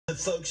The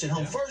folks at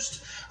home.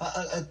 First,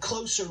 a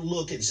closer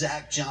look at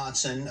Zach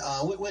Johnson.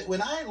 When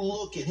I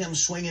look at him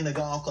swinging the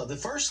golf club, the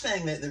first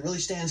thing that really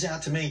stands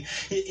out to me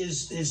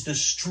is the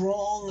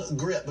strong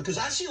grip, because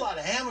I see a lot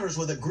of amateurs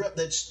with a grip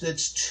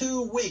that's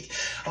too weak.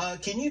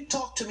 Can you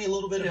talk to me a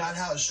little bit about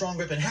how a strong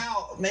grip and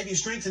how maybe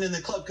strengthening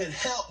the club could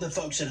help the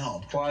folks at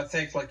home? Well, I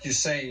think, like you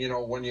say,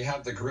 when you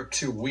have the grip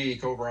too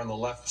weak over on the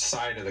left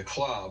side of the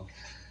club,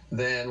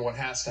 then what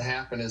has to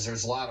happen is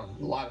there's a lot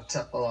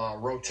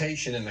of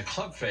rotation in the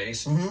club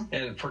face,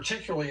 and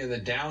particularly in the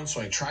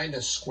downswing. Trying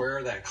to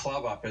square that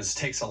club up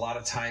takes a lot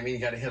of timing. You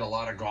got to hit a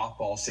lot of golf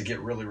balls to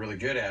get really, really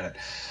good at it.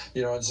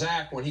 And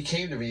Zach, when he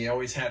came to me, he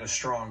always had a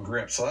strong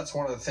grip. So that's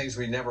one of the things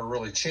we never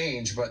really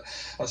changed. But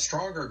a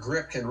stronger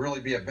grip can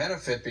really be a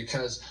benefit,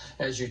 because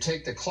as you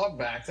take the club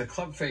back, the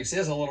club face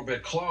is a little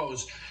bit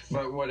closed.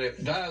 But what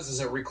it does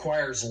is it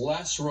requires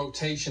less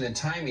rotation and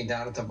timing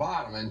down at the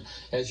bottom. And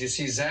as you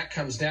see, Zach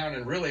comes down,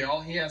 and really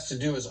all he has to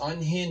do is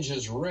unhinge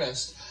his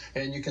wrist,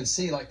 and you can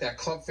see like that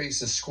club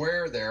face is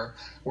square there,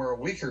 where a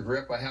weaker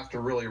grip I have to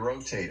really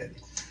rotate it.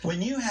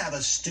 When you have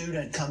a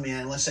student come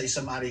in, let's say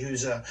somebody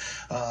who's a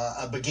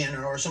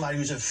beginner or somebody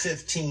who's a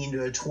 15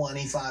 to a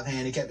 25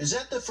 handicap, is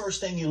that the first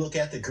thing you look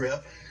at, the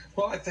grip?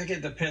 Well, I think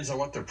it depends on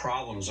what their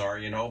problems are,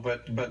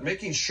 but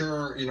making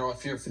sure,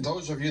 if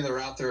those of you that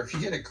are out there, if you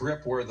get a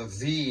grip where the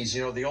V's,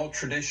 the old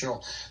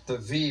traditional, the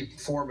V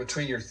form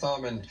between your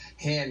thumb and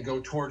hand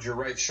go towards your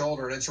right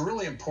shoulder, and it's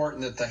really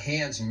important that the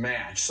hands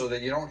match so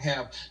that you don't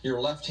have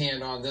your left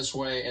hand on this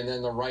way and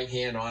then the right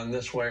hand on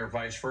this way or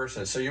vice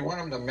versa. So you want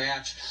them to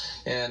match,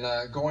 and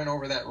going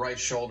over that right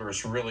shoulder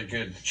is a really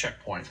good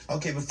checkpoint.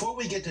 Okay, before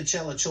we get to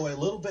Chela Choi, a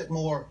little bit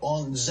more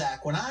on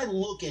Zach. When I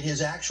look at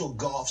his actual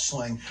golf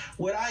swing,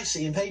 what I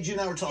see, and Paige, you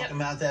and I were talking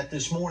about that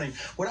this morning,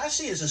 what I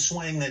see is a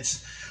swing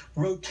that's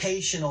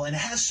rotational and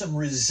has some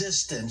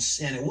resistance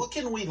in it. What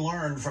can we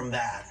learn from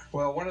that?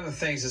 Well, one of the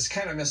things that's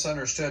kind of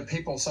misunderstood,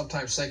 people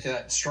sometimes think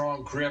that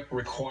strong grip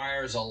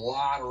requires a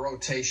lot of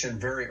rotation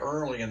very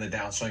early in the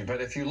downswing. But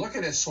if you look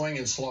at his swing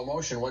in slow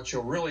motion, what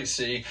you'll really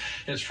see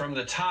is from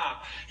the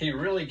top, he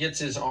really gets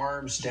his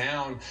arms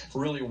down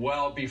really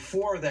well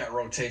before that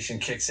rotation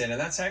kicks in.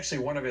 And that's actually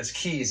one of his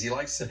keys. He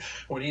likes to,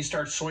 when he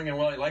starts swinging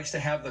well, he likes to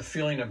have the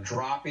feeling of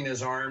dropping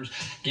his arms,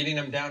 getting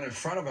them down in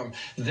front of him.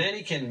 Then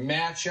he can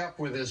match up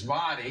with his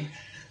body,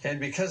 and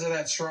because of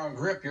that strong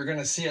grip, you're going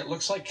to see it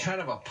looks like kind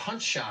of a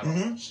punch shot,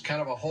 almost,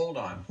 kind of a hold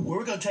on.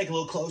 We're going to take a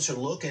little closer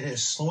look at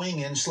his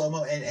swing in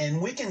slow-mo,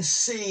 and we can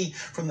see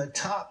from the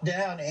top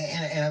down,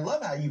 and I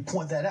love how you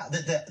point that out,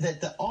 that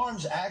the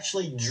arms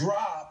actually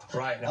drop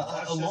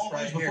a long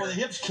ways before the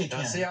hips kick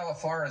in. See how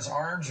far his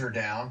arms are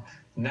down?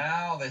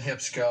 Now the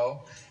hips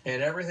go,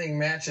 and everything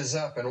matches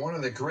up. And one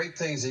of the great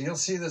things, and you'll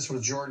see this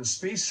with Jordan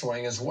Spieth's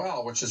swing as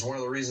well, which is one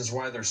of the reasons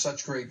why they're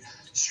such great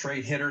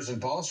straight hitters and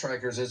ball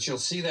strikers, is you'll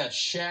see that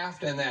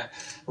shaft and that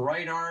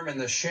right arm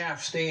and the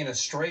shaft stay in a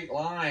straight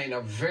line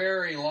a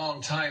very long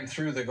time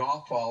through the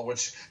golf ball,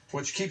 which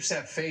keeps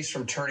that face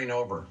from turning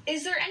over.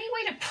 Is there any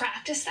way to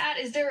practice that?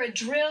 Is there a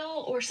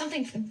drill or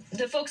something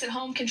the folks at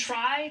home can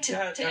try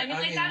to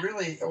emulate that?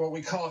 Really, what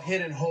we call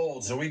hit and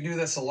holds, and we do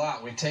this a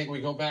lot. We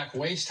go back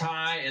waist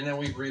high, and then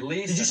we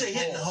release. Did you say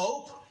hit and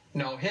hope?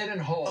 No, hit and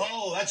hold.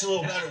 Oh, that's a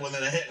little better one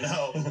than a hit and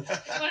hope. You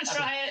want to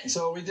try it?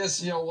 So we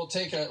just, we'll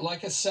take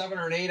a 7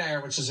 or an 8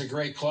 iron, which is a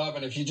great club,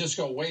 and if you just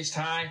go waist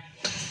high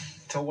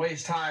to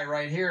waist high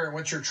right here, and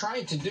what you're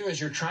trying to do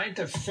is you're trying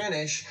to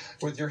finish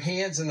with your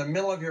hands in the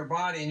middle of your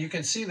body, and you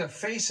can see the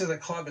face of the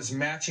club is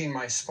matching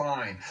my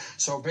spine.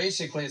 So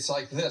basically it's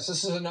like this.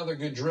 This is another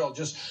good drill.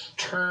 Just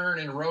turn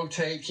and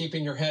rotate,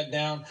 keeping your head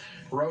down,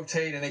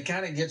 rotate, and it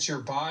kind of gets your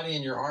body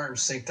and your arms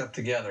synced up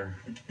together.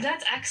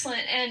 That's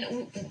excellent,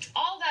 and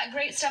all that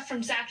great stuff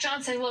from Zach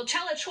Johnson. Well,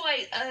 Chela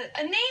Choi,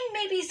 a name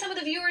maybe some of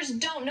the viewers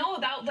don't know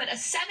about, but a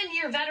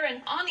 7-year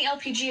veteran on the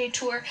LPGA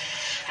Tour,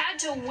 had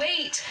to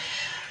wait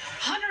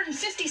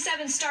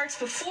 157 starts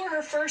before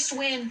her first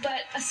win,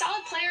 but a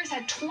solid player's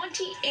had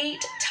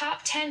 28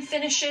 top 10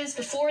 finishes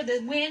before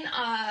the win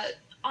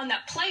on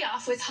that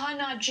playoff with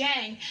Ha-Na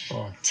Jang.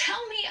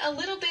 Tell me a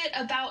little bit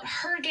about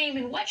her game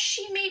and what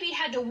she maybe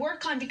had to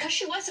work on, because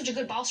she was such a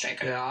good ball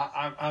striker. Yeah,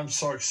 I'm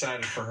so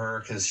excited for her,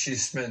 because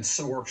she's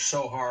worked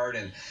so hard,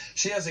 and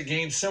she has a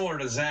game similar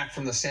to Zach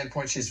from the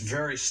standpoint she's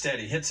very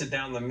steady, hits it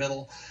down the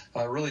middle,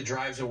 really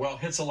drives it well,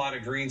 hits a lot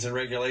of greens in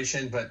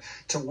regulation. But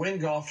to win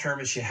golf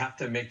tournaments, you have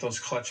to make those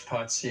clutch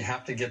putts. You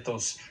have to get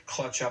those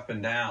clutch up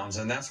and downs,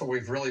 and that's what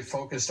we've really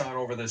focused on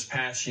over this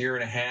past year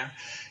and a half.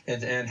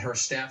 And her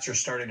stats are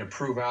starting to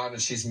prove out,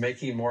 and she's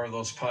making more of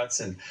those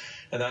putts, and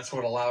that's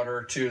what allowed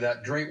her to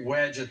that great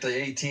wedge at the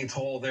 18th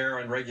hole there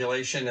in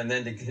regulation, and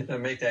then to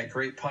make that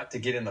great putt to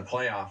get in the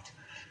playoff.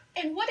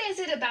 And what is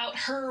it about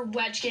her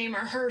wedge game or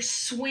her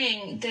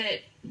swing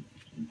that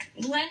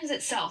lends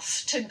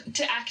itself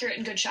to accurate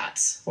and good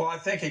shots? Well, I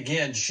think,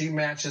 again, she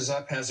matches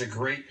up, has a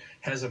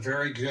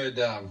very good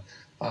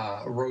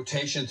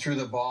rotation through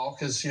the ball,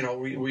 because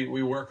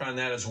we work on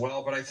that as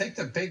well. But I think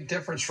the big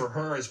difference for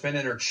her has been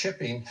in her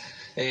chipping,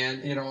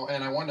 and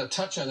I wanted to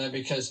touch on that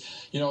because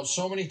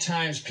so many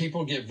times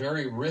people get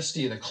very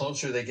wristy the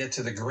closer they get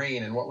to the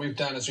green, and what we've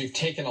done is we've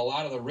taken a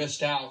lot of the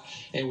wrist out,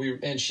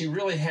 and she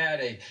really had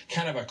a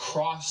kind of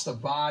across the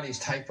bodies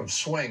type of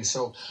swing.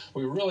 So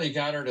we really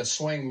got her to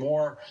swing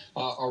more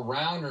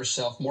around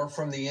herself, more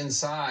from the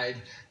inside,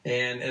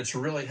 and it's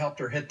really helped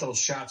her hit those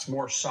shots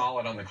more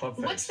solid on the club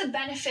face. What's the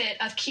benefit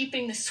of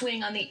keeping the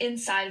swing on the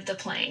inside of the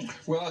plane?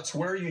 Well, it's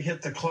where you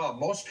hit the club.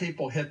 Most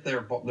people hit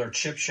their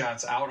chip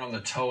shots out on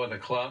the toe of the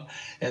club,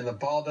 and the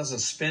ball doesn't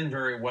spin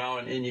very well,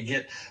 and you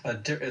get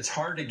it's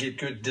hard to get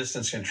good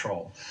distance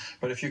control.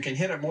 But if you can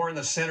hit it more in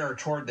the center or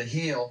toward the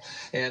heel,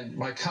 and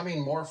by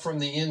coming more from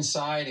the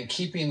inside and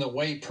keeping the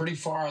weight pretty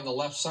far on the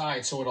left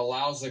side so it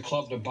allows the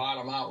club to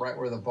bottom out right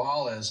where the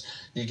ball is,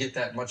 you get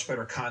that much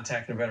better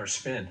contact and better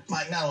spin.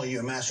 Mike, not only are you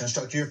a master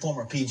instructor, you're a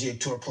former PGA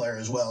Tour player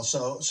as well,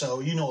 so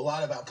you know a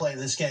lot about playing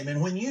this game.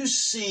 And when you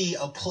see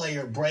a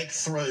player break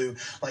through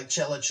like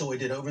Chella Choi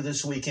did over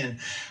this weekend,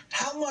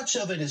 how much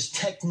of it is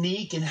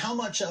technique and how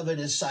much of it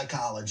is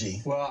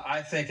psychology? Well,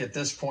 I think at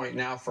this point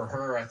now for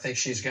her, I think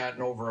she's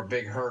gotten over a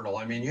big hurdle.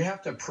 I mean, you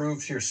have to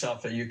prove to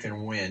yourself that you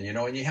can win,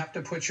 and you have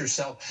to put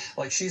yourself,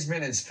 like she's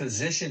been in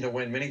position to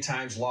win many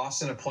times,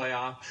 lost in a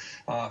playoff,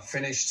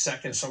 finished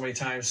second so many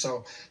times.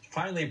 So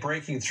finally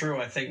breaking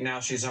through, I think now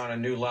she's on a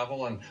new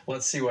level, and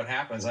let's see what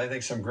happens. I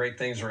think some great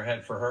things are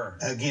ahead for her.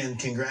 Again,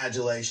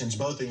 congratulations,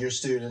 both of your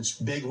students.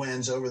 Big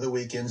wins over the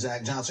weekend.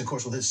 Zach Johnson, of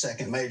course, with his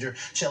second major.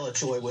 Chella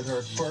Choi with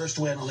her first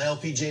win on the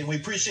LPGA, and we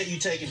appreciate you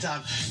taking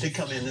time to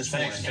come in this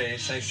morning. Thanks,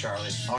 Paige. Thanks, Charlie.